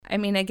I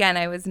mean, again,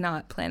 I was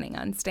not planning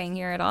on staying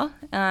here at all.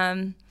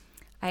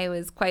 I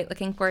was quite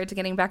looking forward to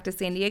getting back to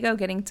San Diego,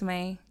 get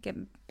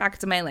back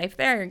to my life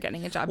there,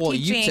 getting a job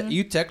teaching. Well,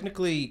 you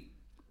technically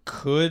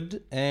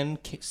could and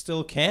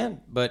still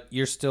can, but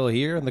you're still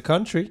here in the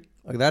country.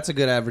 Like, that's a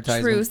good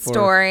advertisement. True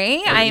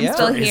story. I am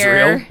still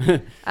here.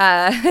 No,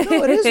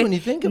 it is when you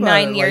think about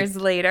 9 it. years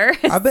later.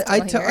 I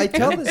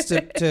tell this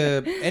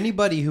to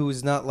anybody who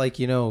is not like,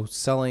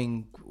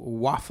 selling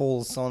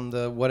waffles on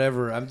the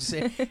whatever. I'm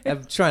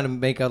trying to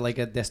make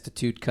a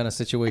destitute kind of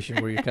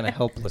situation where you're kind of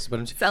helpless. But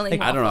I'm just,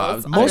 selling I don't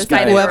know. Most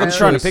people have I'm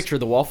trying to picture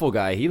the waffle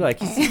guy. He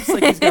seems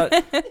like he's got,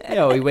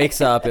 he wakes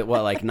up at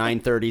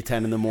 9:30,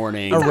 10 in the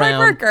morning. He's a hard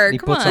worker. He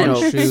Come puts on.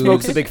 on shoes.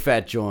 Smokes a big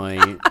fat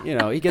joint.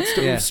 He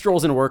gets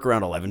strolls into work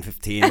around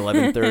 11:15,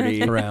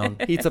 11:30.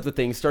 Around. Heats up the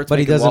thing, starts But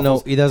he making doesn't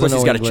waffles. know. He doesn't of course, know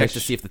he's got to check English. to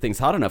see if the thing's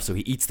hot enough, so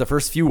he eats the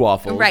first few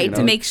waffles. Right,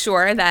 to make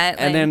sure that.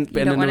 And then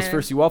those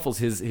first few waffles,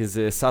 his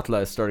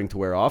satla is starting to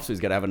wear off, so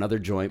he's got to have another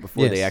joint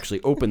before they actually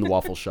open the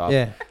waffle shop.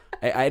 Yeah.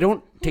 I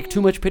don't take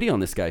too much pity on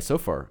this guy so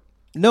far.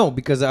 No,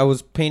 because I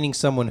was painting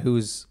someone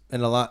who's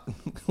in a lot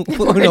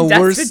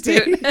worse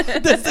state.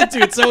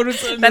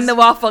 Destitute. Then the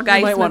waffle guy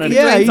smoking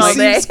joints all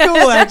day. He seems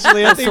cool,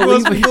 actually. I think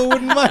most people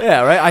wouldn't mind.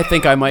 Yeah, right? I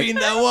think I might. Being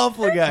that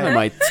waffle guy. I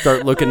might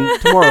start looking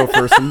tomorrow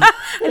for some I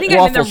think I'm in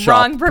waffle the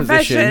shop wrong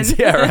profession. positions.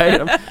 Yeah, right?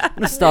 I'm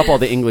going to stop all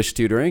the English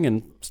tutoring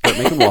and start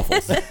making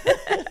waffles.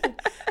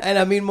 And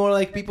I mean more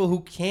like people who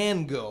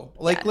can go.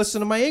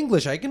 Listen to my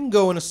English. I can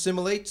go and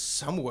assimilate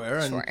somewhere.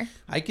 And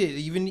I could,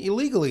 even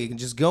illegally,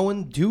 just go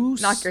and do...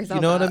 Knock yourself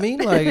You know out. what I mean?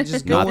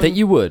 Just go. Not that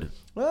you would.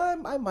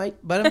 Well, I might,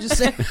 but I'm just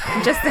saying.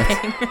 I'm just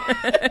saying.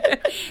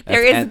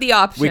 There is the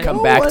option. We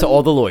come back to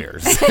all the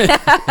lawyers.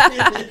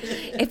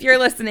 If you're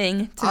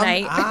listening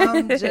tonight.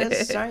 I'm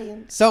just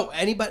saying. So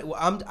anybody,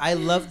 I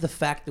love the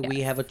fact that we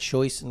have a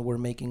choice and we're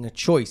making a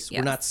choice. Yes.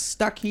 We're not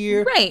stuck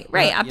here. Right, You know?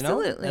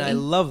 absolutely. And I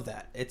love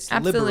that. It's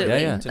Absolutely.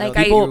 liberating. Yeah. To know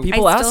that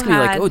People I ask still me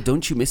had- oh,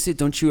 don't you miss it?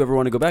 Don't you ever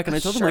want to go back? And I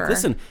told them Sure.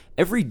 listen,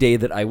 every day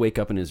that I wake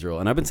up in Israel,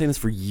 and I've been saying this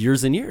for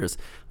years and years.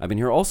 I've been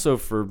here also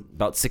for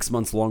about 6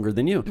 months longer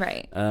than you.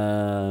 Right.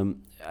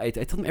 I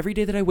tell them every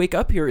day that I wake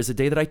up here is a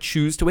day that I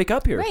choose to wake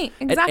up here. Right,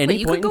 At exactly. any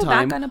You point could go in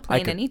time, back on a I plane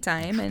could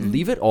anytime and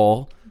leave it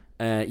all.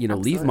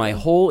 Leave my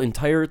whole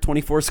entire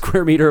 24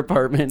 square meter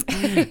apartment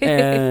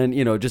and,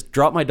 just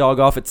drop my dog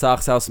off at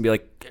Sach's house and be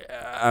like,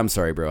 I'm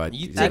sorry, bro.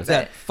 You take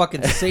that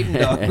fucking Satan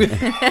dog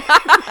with you.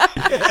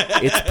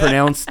 It's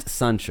pronounced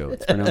Sancho.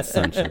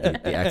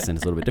 The accent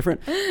is a little bit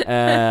different.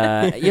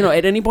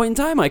 At any point in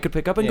time, I could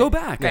pick up and go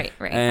back. Right.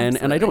 And I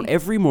don't absolutely.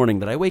 every morning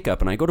that I wake up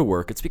and I go to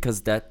work. It's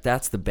because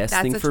that's the best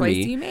thing That's for a me.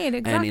 choice you made,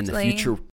 And in the exactly. future,